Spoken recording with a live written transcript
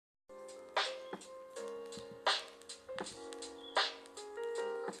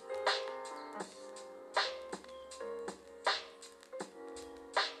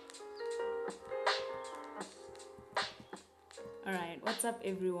up,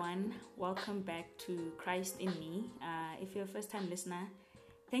 everyone? Welcome back to Christ in Me. If you're a first time listener,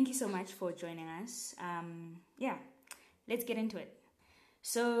 thank you so much for joining us. Let's get into it.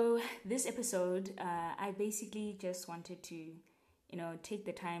 So, this episode, I basically just wanted to, take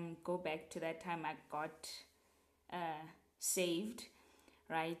the time, go back to that time I got saved,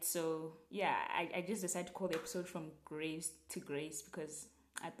 right? So, I just decided to call the episode From Grace to Grace because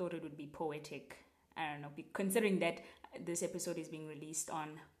I thought it would be poetic. I don't know, considering that this episode is being released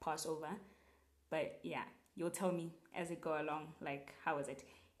on Passover. But yeah, you'll tell me as it go along, like, how was it?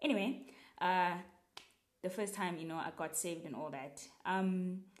 Anyway, the first time, I got saved and all that.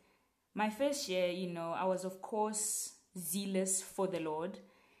 My first year, I was, of course, zealous for the Lord.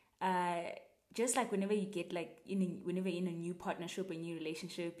 Just like whenever you get, whenever in a new partnership, a new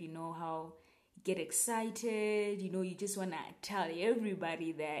relationship, how you get excited, you just want to tell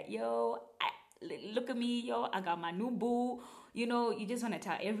everybody that, look at me, I got my new boo. You just want to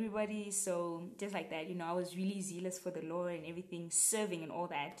tell everybody. So just like that, I was really zealous for the Lord and everything, serving and all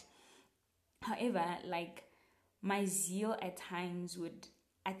that. However, my zeal at times would,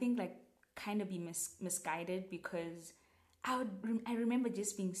 I think, kind of be misguided because I remember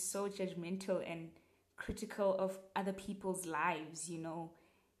just being so judgmental and critical of other people's lives,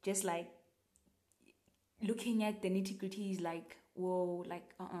 just looking at the nitty-gritties whoa,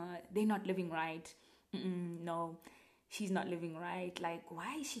 they're not living right. No, she's not living right.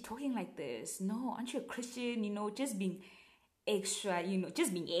 Why is she talking like this? No, aren't you a Christian? Just being extra,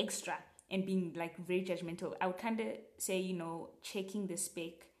 just being extra and being very judgmental. I would kind of say, checking the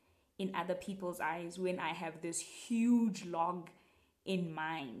speck in other people's eyes when I have this huge log in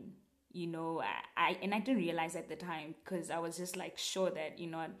mine. I didn't realize at the time because I was just sure that,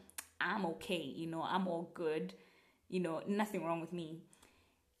 I'm okay, I'm all good. Nothing wrong with me.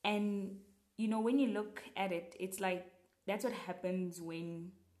 And, when you look at it, it's that's what happens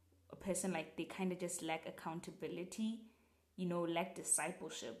when a person, they kind of just lack accountability, lack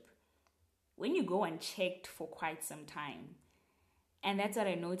discipleship. When you go unchecked for quite some time. And that's what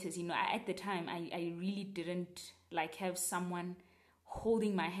I noticed, at the time, I really didn't, have someone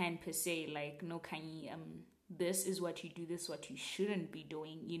holding my hand per se, no, Kanye, this is what you do, this is what you shouldn't be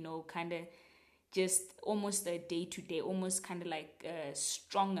doing, kind of just almost a day-to-day, almost kind of a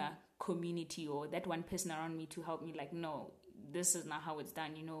stronger community or that one person around me to help me no, this is not how it's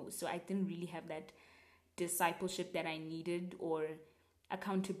done, So I didn't really have that discipleship that I needed or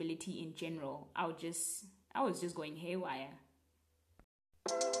accountability in general. I was just going haywire.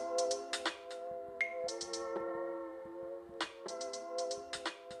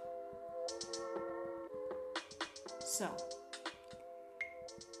 So,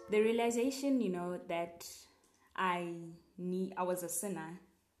 the realization, that I was a sinner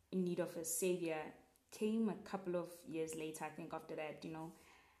in need of a savior came a couple of years later. I think after that,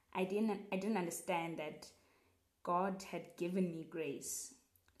 I didn't understand that God had given me grace.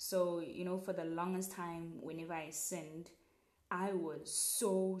 So, for the longest time, whenever I sinned, I was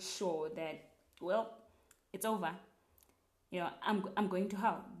so sure that, well, it's over. I'm going to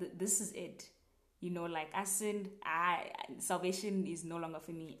hell. This is it. I sinned, salvation is no longer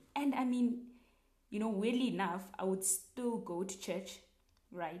for me. And I mean, weirdly enough, I would still go to church,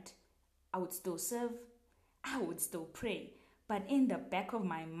 right? I would still serve. I would still pray. But in the back of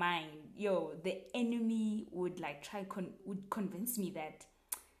my mind, the enemy would would convince me that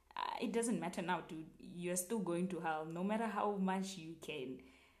it doesn't matter now, dude. You're still going to hell, no matter how much you can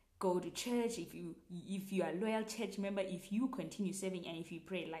go to church. If you are a loyal church member, if you continue serving and if you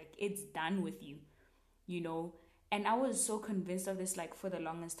pray, it's done with you, And I was so convinced of this, for the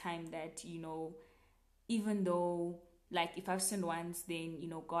longest time that, even though, if I've sinned once,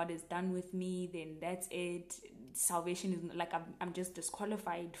 then, God is done with me, then that's it. Salvation is, I'm just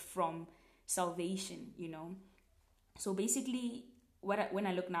disqualified from salvation, So basically, when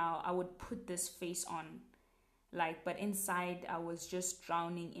I look now, I would put this face on, but inside I was just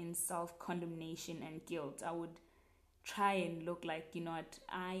drowning in self-condemnation and guilt. I would try and look what,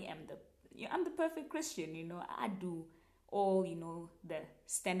 I'm the perfect Christian, I do all, the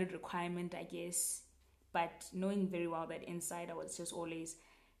standard requirement, I guess, but knowing very well that inside I was just always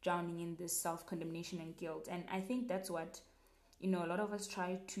drowning in this self-condemnation and guilt. And I think that's what, a lot of us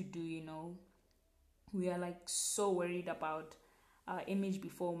try to do, we are so worried about our image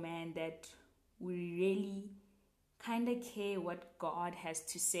before man that we really kind of care what God has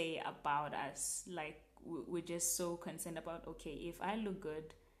to say about us. We're just so concerned about, okay, if I look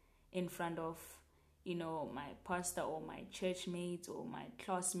good in front of, my pastor or my church mates or my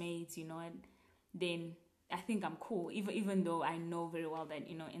classmates, then I think I'm cool, even though I know very well that,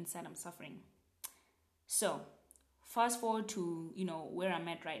 inside I'm suffering. So, fast forward to, where I'm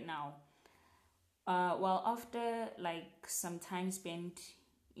at right now. Well, after like some time spent,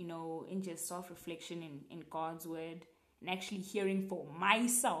 in just self-reflection in God's word, and actually hearing for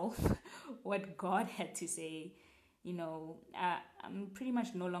myself what God had to say, I'm pretty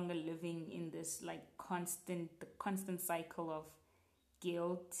much no longer living in this like the constant cycle of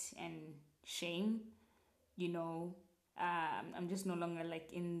guilt and shame. I'm just no longer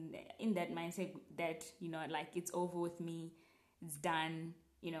like in that mindset that like it's over with me, it's done.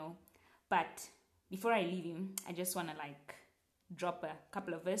 But before I leave him, I just want to like drop a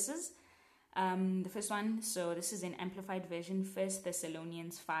couple of verses. The first one, so this is an amplified version, 1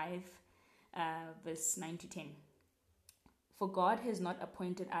 Thessalonians 5, verse 9 to 10. For God has not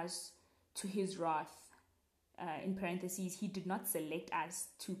appointed us to his wrath. In parentheses, he did not select us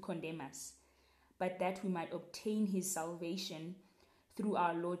to condemn us, but that we might obtain his salvation through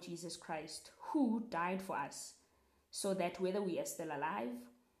our Lord Jesus Christ, who died for us, so that whether we are still alive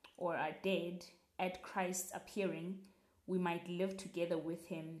or are dead, at Christ's appearing, we might live together with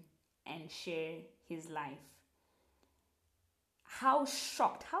him and share his life. How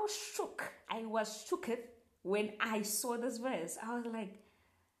shocked, how shook I was shooketh when I saw this verse. I was like,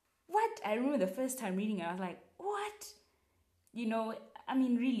 what? I remember the first time reading it, I was like, what?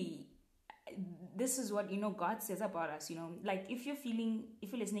 Really, this is what, God says about us, like if you're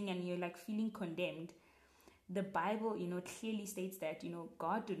listening and you're like feeling condemned, the Bible, clearly states that,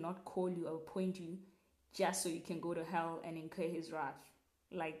 God did not call you or appoint you just so you can go to hell and incur his wrath.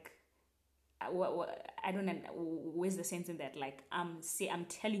 Like, I don't know, where's the sense in that? Like, I'm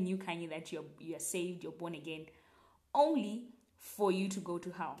telling you, Kanye, that you're saved, you're born again, only for you to go to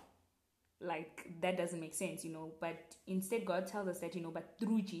hell. Like, that doesn't make sense, But instead, God tells us that, but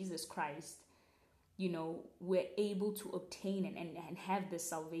through Jesus Christ, we're able to obtain and have this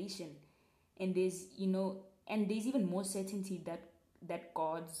salvation. And there's, and there's even more certainty that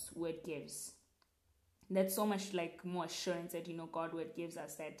God's word gives. That's so much like more assurance that, God's word gives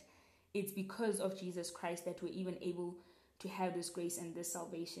us, that it's because of Jesus Christ that we're even able to have this grace and this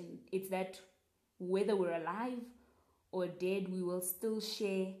salvation. It's that whether we're alive or dead, we will still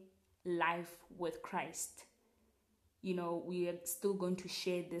share life with Christ. We are still going to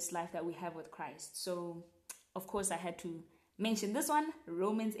share this life that we have with Christ. So, of course, I had to mention this one,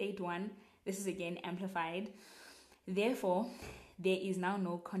 Romans 8:1. This is again amplified. Therefore, there is now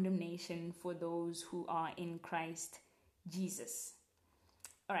no condemnation for those who are in Christ Jesus.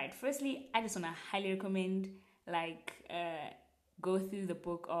 All right, firstly, I just want to highly recommend go through the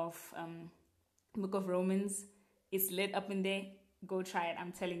book of Romans. It's lit up in there. Go try it.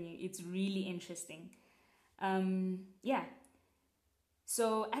 I'm telling you, it's really interesting.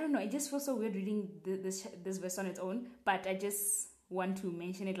 So I don't know. It just feels so weird reading this verse on its own, but I just want to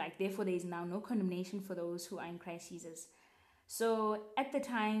mention it. Like, therefore, there is now no condemnation for those who are in Christ Jesus. So at the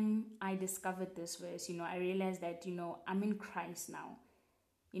time I discovered this verse, I realized that I'm in Christ now.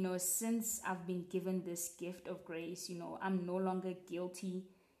 Since I've been given this gift of grace, I'm no longer guilty.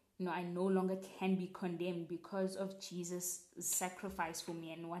 I no longer can be condemned because of Jesus' sacrifice for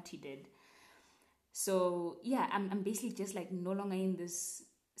me and what he did. So yeah, I'm basically just like no longer in this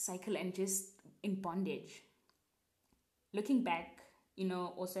cycle and just in bondage. Looking back,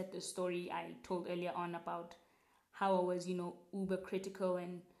 also at the story I told earlier on about how I was, uber critical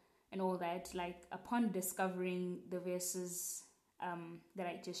and all that, like upon discovering the verses that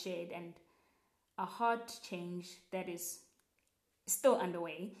I just shared and a heart change that is still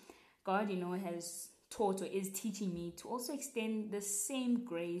underway, God, has taught or is teaching me to also extend the same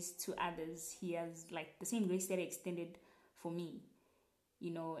grace to others. He has like the same grace that he extended for me,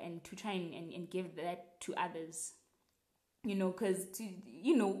 and to try and give that to others, because,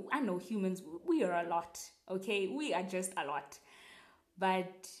 I know humans, we are a lot, okay? We are just a lot.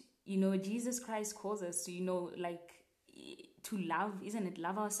 But, Jesus Christ calls us to, to love, isn't it?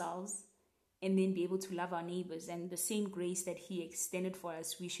 Love ourselves and then be able to love our neighbors. And the same grace that he extended for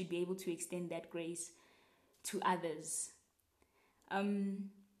us, we should be able to extend that grace to others.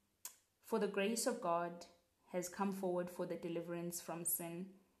 For the grace of God has come forward for the deliverance from sin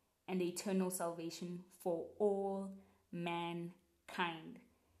and the eternal salvation for all mankind.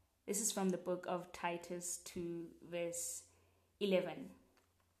 This is from the book of Titus 2 verse 11,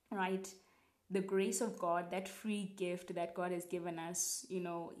 right? The grace of God, that free gift that God has given us,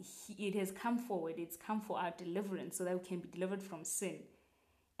 it has come forward. It's come for our deliverance so that we can be delivered from sin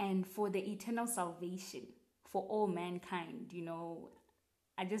and for the eternal salvation for all mankind.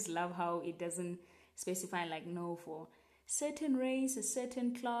 I just love how it doesn't specify for certain race, a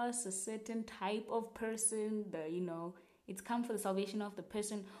certain class, a certain type of person. It's come for the salvation of the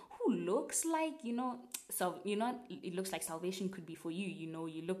person who looks like, so it looks like salvation could be for you.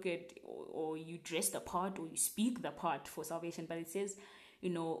 You look at, or you dress the part, or you speak the part for salvation. But it says,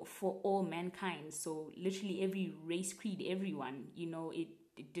 for all mankind. So literally every race, creed, everyone.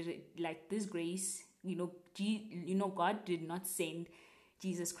 It did it like this grace. God did not send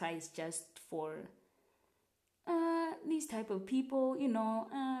Jesus Christ just for these type of people,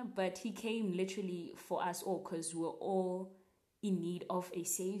 but he came literally for us all, because we're all in need of a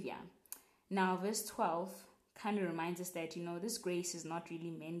savior. Now, verse 12 kind of reminds us that, this grace is not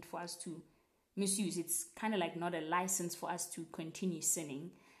really meant for us to misuse. It's kind of like not a license for us to continue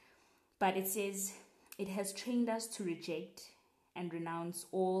sinning. But it says, it has trained us to reject and renounce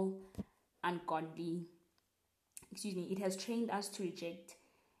all ungodly. It has trained us to reject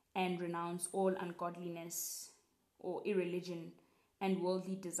and renounce all ungodliness or irreligion and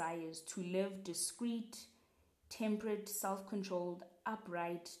worldly desires, to live discreet, temperate, self-controlled,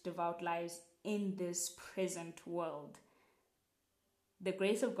 upright, devout lives in this present world. The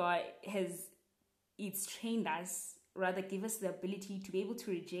grace of God it's trained us, rather give us the ability to be able to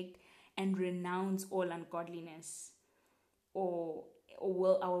reject and renounce all ungodliness or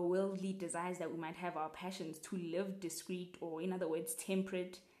our worldly desires that we might have, our passions, to live discreet, or in other words,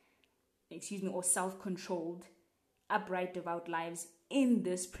 temperate, or self-controlled, upright, devout lives in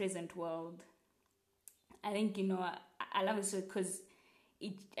this present world. I think, I love it because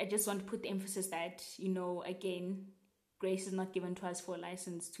I just want to put the emphasis that, again, grace is not given to us for a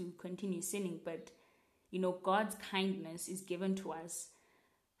license to continue sinning, but, God's kindness is given to us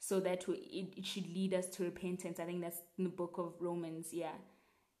so that it should lead us to repentance. I think that's in the book of Romans, yeah.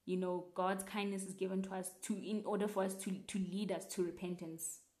 God's kindness is given to us in order for us to lead us to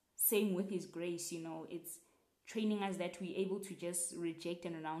repentance. Same with his grace, it's training us that we're able to just reject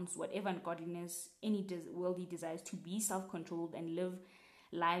and renounce whatever ungodliness, any worldly desires, to be self-controlled and live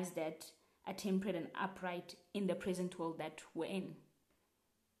lives that are temperate and upright in the present world that we're in.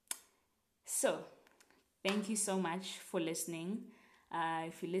 So, thank you so much for listening.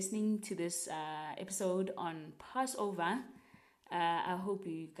 If you're listening to this episode on Passover, I hope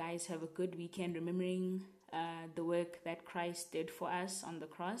you guys have a good weekend, remembering the work that Christ did for us on the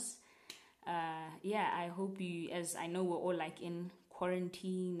cross. I hope you, as I know we're all like in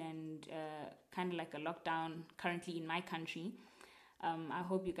quarantine and kind of like a lockdown currently in my country. I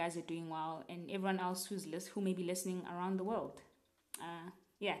hope you guys are doing well, and everyone else who may be listening around the world.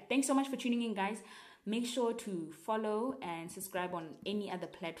 Thanks so much for tuning in, guys. Make sure to follow and subscribe on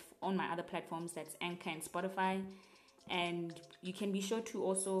on my other platforms. That's Anchor and Spotify. And you can be sure to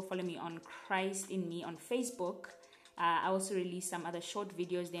also follow me on Christ in Me on Facebook. I also release some other short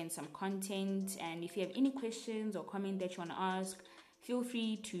videos there and some content. And if you have any questions or comment that you want to ask, feel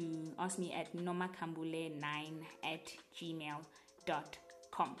free to ask me at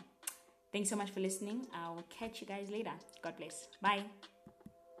nomakambule9@gmail.com. Thanks so much for listening. I'll catch you guys later. God bless. Bye.